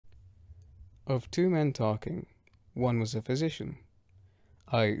Of two men talking, one was a physician.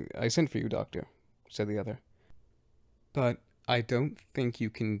 I sent for you, doctor, said the other. But I don't think you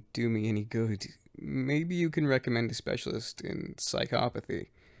can do me any good. Maybe you can recommend a specialist in psychopathy.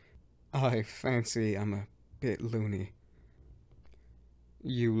 I fancy I'm a bit loony.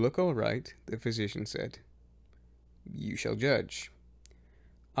 You look all right, the physician said. You shall judge.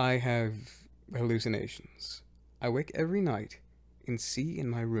 I have hallucinations. I wake every night and see in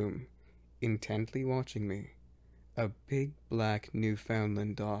my room, intently watching me, a big black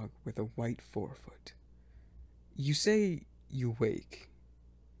Newfoundland dog with a white forefoot. You say you wake.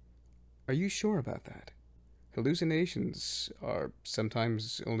 Are you sure about that? Hallucinations are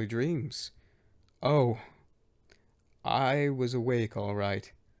sometimes only dreams. Oh, I was awake all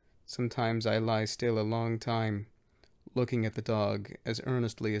right. Sometimes I lie still a long time, looking at the dog as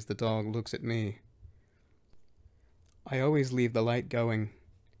earnestly as the dog looks at me. I always leave the light going.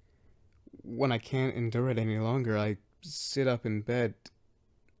 When I can't endure it any longer, I sit up in bed,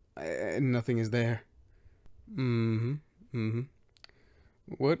 and nothing is there.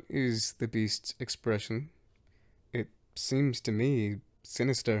 What is the beast's expression? It seems to me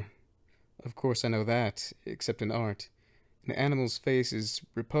sinister. Of course I know that, except in art. An animal's face's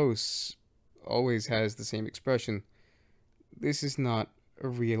repose always has the same expression. This is not a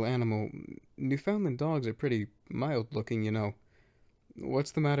real animal. Newfoundland dogs are pretty mild-looking, you know.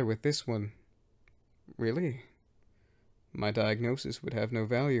 What's the matter with this one? Really? My diagnosis would have no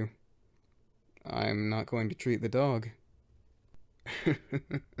value. I'm not going to treat the dog.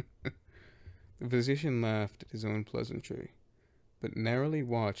 The physician laughed at his own pleasantry, but narrowly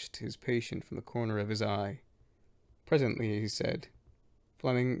watched his patient from the corner of his eye. Presently he said,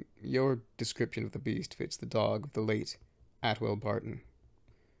 Fleming, your description of the beast fits the dog of the late Atwell Barton.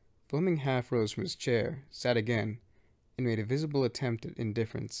 Fleming half rose from his chair, sat again, and made a visible attempt at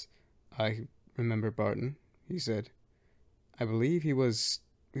indifference. I remember Barton, he said. I believe it was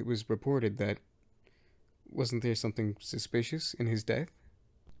reported that... Wasn't there something suspicious in his death?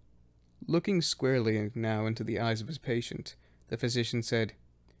 Looking squarely now into the eyes of his patient, the physician said,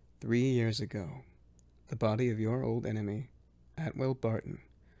 3 years ago, the body of your old enemy, Atwell Barton,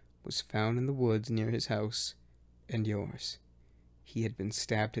 was found in the woods near his house and yours. He had been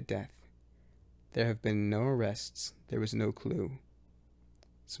stabbed to death. There have been no arrests. There was no clue.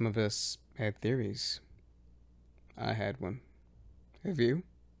 Some of us had theories. I had one. Have you?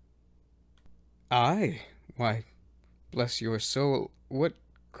 I? Why, bless your soul, what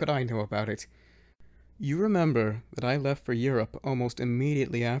could I know about it? You remember that I left for Europe almost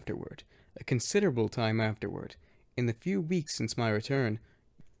immediately afterward, a considerable time afterward. In the few weeks since my return,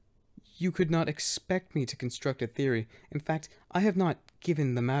 you could not expect me to construct a theory. In fact, I have not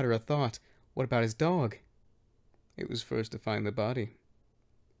given the matter a thought. What about his dog? It was first to find the body.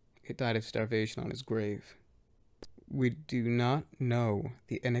 It died of starvation on his grave. We do not know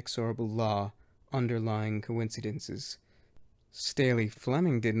the inexorable law underlying coincidences. Staley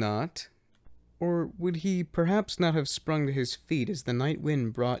Fleming did not. Or would he perhaps not have sprung to his feet as the night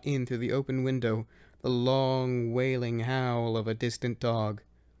wind brought in through the open window the long, wailing howl of a distant dog?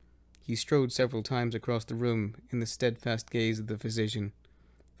 He strode several times across the room in the steadfast gaze of the physician,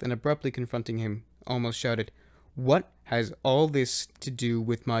 then abruptly confronting him, almost shouted, What has all this to do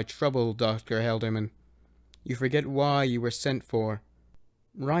with my trouble, Dr. Helderman? You forget why you were sent for.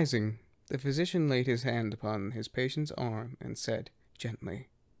 Rising, the physician laid his hand upon his patient's arm and said, gently,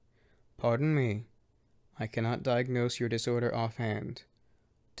 Pardon me, I cannot diagnose your disorder offhand.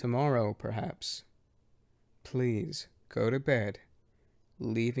 Tomorrow, perhaps. Please, go to bed,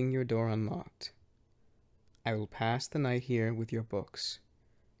 leaving your door unlocked. I will pass the night here with your books.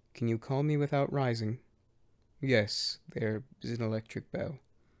 Can you call me without rising? Yes, there is an electric bell.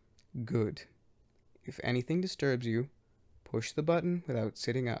 Good. If anything disturbs you, push the button without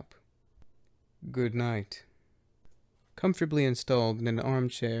sitting up. Good night. Comfortably installed in an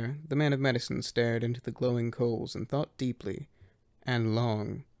armchair, the man of medicine stared into the glowing coals and thought deeply and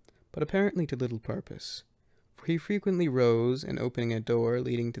long, but apparently to little purpose, for he frequently rose and, opening a door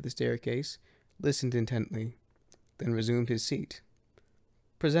leading to the staircase, listened intently, then resumed his seat.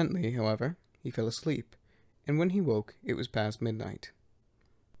 Presently, however, he fell asleep, and when he woke it was past midnight.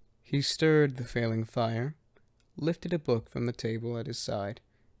 He stirred the failing fire, lifted a book from the table at his side,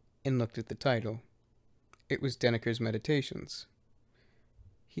 and looked at the title. It was Denneker's Meditations.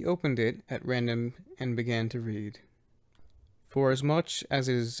 He opened it at random and began to read. Forasmuch as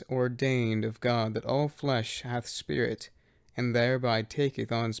it is ordained of God that all flesh hath spirit, and thereby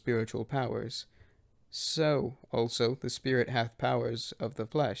taketh on spiritual powers, so also the spirit hath powers of the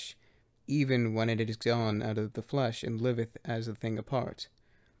flesh, even when it is gone out of the flesh and liveth as a thing apart.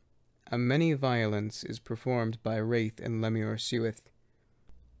 a many violence is performed by wraith and lemure sueth.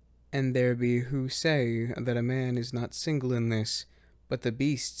 And there be who say that a man is not single in this, but the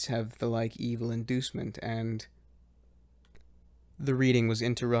beasts have the like evil inducement, and... The reading was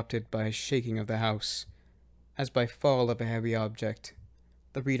interrupted by a shaking of the house, as by fall of a heavy object.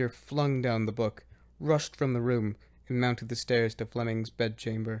 The reader flung down the book, rushed from the room, and mounted the stairs to Fleming's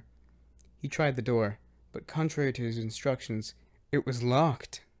bedchamber. He tried the door, but contrary to his instructions, it was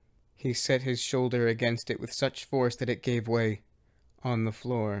locked. He set his shoulder against it with such force that it gave way. On the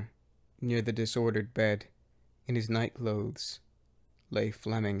floor, near the disordered bed, in his night-clothes, lay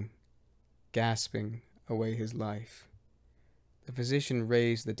Fleming, gasping away his life. The physician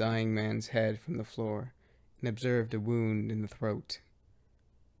raised the dying man's head from the floor and observed a wound in the throat.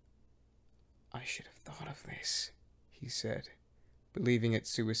 "I should have thought of this," he said, believing it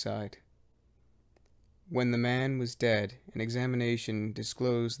suicide. When the man was dead, an examination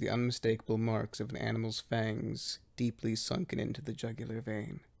disclosed the unmistakable marks of an animal's fangs deeply sunken into the jugular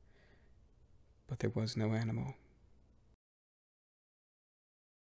vein. But there was no animal.